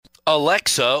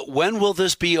Alexa, when will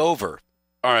this be over?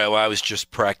 All right, well, I was just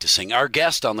practicing. Our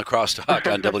guest on the Crosstalk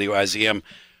on WIZM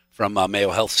from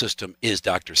Mayo Health System is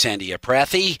Dr. Sandhys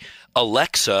Prathi.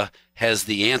 Alexa has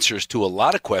the answers to a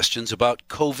lot of questions about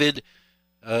COVID,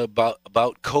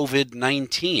 about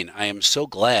COVID-19. I am so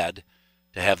glad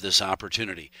to have this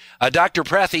opportunity. Dr.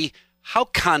 Prathi, how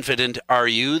confident are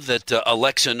you that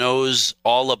Alexa knows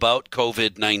all about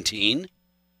COVID-19?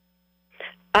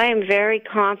 I am very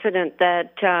confident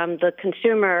that the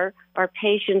consumer, our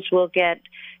patients, will get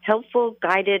helpful,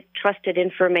 guided, trusted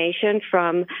information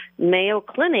from Mayo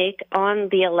Clinic on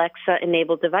the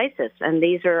Alexa-enabled devices. And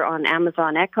these are on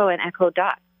Amazon Echo and Echo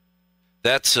Dot.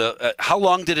 That's how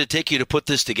long did it take you to put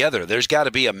this together? There's got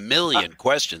to be a million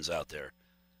questions out there.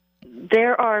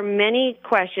 There are many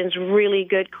questions, really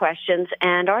good questions,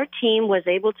 and our team was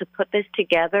able to put this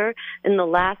together in the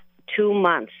last 2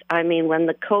 months. I mean, when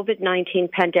the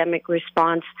COVID-19 pandemic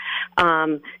response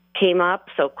came up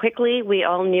so quickly, we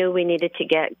all knew we needed to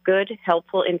get good,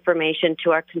 helpful information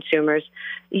to our consumers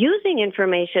using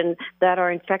information that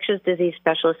our infectious disease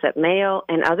specialists at Mayo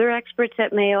and other experts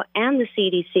at Mayo and the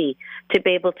CDC to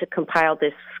be able to compile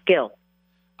this skill.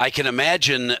 I can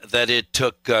imagine that it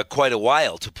took quite a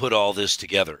while to put all this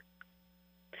together.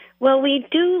 Well, we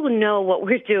do know what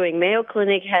we're doing. Mayo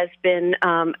Clinic has been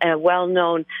a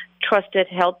well-known, trusted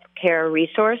healthcare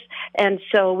resource, and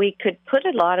so we could put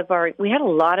we had a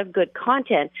lot of good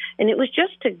content, and it was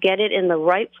just to get it in the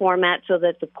right format so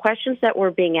that the questions that were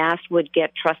being asked would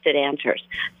get trusted answers.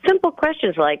 Simple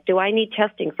questions like, do I need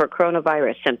testing for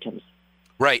coronavirus symptoms?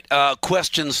 Right.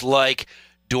 Questions like,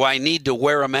 do I need to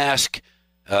wear a mask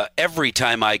every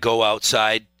time I go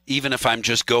outside, even if I'm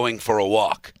just going for a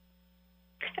walk?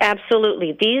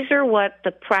 Absolutely. These are what the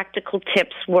practical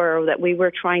tips were that we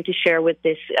were trying to share with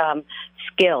this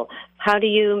skill. How do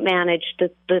you manage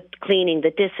the cleaning,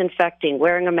 the disinfecting,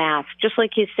 wearing a mask, just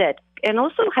like you said? And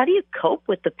also, how do you cope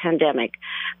with the pandemic?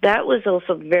 That was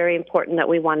also very important that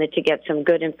we wanted to get some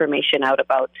good information out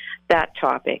about that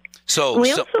topic.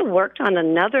 We also worked on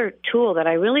another tool that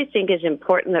I really think is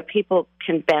important that people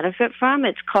can benefit from.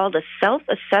 It's called a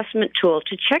self-assessment tool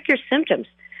to check your symptoms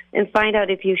and find out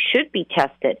if you should be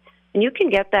tested. And you can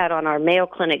get that on our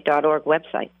mayoclinic.org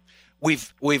website.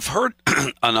 We've heard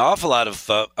an awful lot of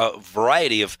a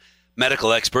variety of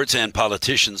medical experts and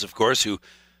politicians, of course, who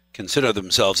consider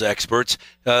themselves experts,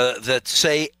 that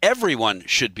say everyone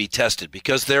should be tested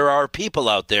because there are people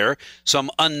out there, some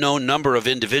unknown number of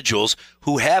individuals,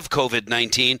 who have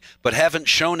COVID-19 but haven't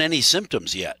shown any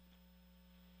symptoms yet.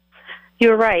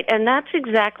 You're right, and that's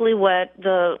exactly what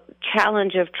the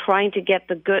challenge of trying to get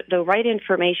the right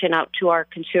information out to our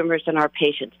consumers and our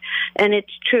patients. And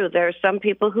it's true, there are some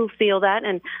people who feel that,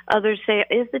 and others say,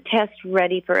 is the test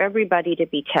ready for everybody to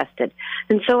be tested?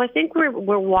 And so I think we're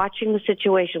watching the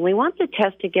situation. We want the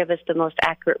test to give us the most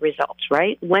accurate results,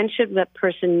 right? When should that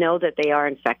person know that they are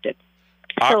infected?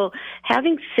 So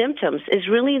having symptoms is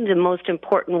really the most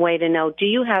important way to know, do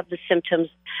you have the symptoms?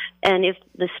 And if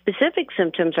the specific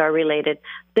symptoms are related,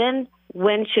 then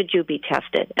when should you be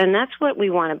tested? And that's what we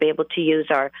want to be able to use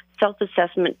our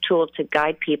self-assessment tool to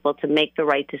guide people to make the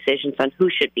right decisions on who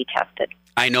should be tested.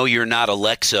 I know you're not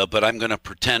Alexa, but I'm going to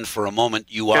pretend for a moment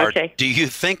you are. Okay. Do you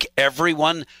think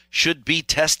everyone should be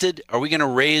tested? Are we going to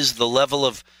raise the level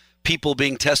of people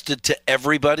being tested to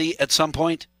everybody at some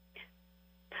point?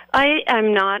 I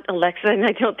am not Alexa, and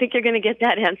I don't think you're going to get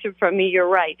that answer from me. You're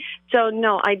right. So,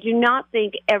 no, I do not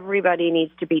think everybody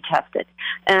needs to be tested.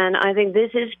 And I think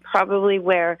this is probably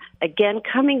where, again,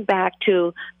 coming back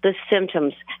to the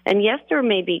symptoms. And yes, there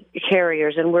may be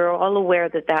carriers, and we're all aware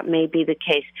that that may be the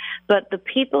case. But the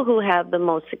people who have the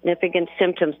most significant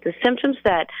symptoms, the symptoms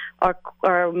that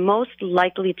are most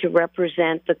likely to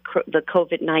represent the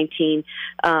COVID-19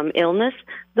 illness,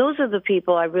 those are the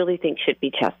people I really think should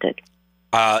be tested.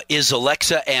 Is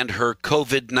Alexa and her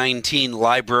COVID-19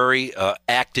 library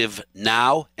active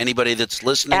now? Anybody that's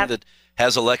listening that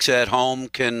has Alexa at home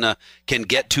can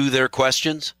get to their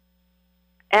questions?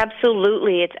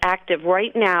 Absolutely. It's active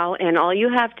right now, and all you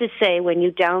have to say when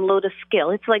you download a skill,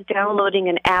 it's like downloading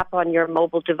an app on your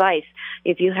mobile device.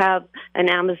 If you have an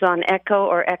Amazon Echo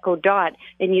or Echo Dot,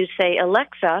 and you say,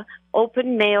 Alexa,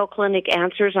 open Mayo Clinic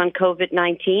answers on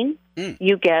COVID-19,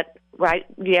 you get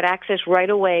access right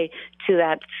away to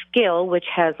that skill, which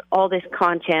has all this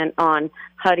content on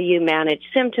how do you manage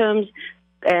symptoms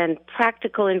and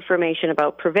practical information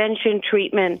about prevention,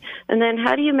 treatment, and then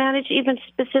how do you manage even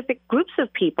specific groups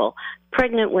of people,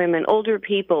 pregnant women, older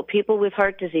people, people with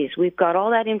heart disease. We've got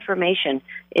all that information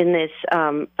in this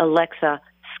Alexa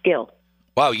skill.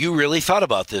 Wow, you really thought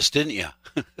about this, didn't you?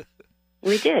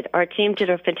 We did. Our team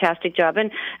did a fantastic job.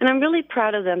 And I'm really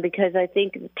proud of them because I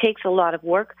think it takes a lot of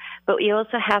work, but you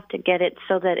also have to get it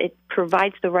so that it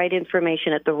provides the right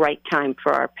information at the right time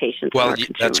for our patients and our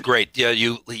consumers. That's great. Yeah,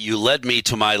 you led me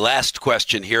to my last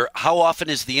question here. How often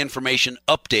is the information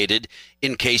updated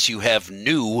in case you have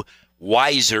new,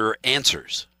 wiser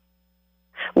answers?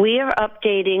 We are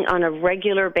updating on a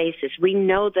regular basis. We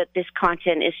know that this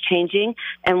content is changing,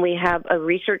 and we have a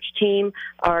research team.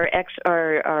 Our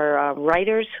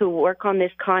writers who work on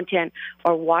this content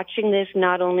are watching this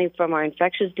not only from our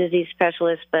infectious disease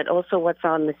specialists, but also what's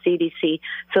on the CDC,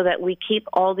 so that we keep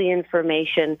all the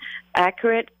information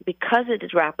accurate. Because it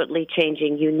is rapidly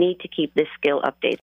changing, you need to keep this skill updated.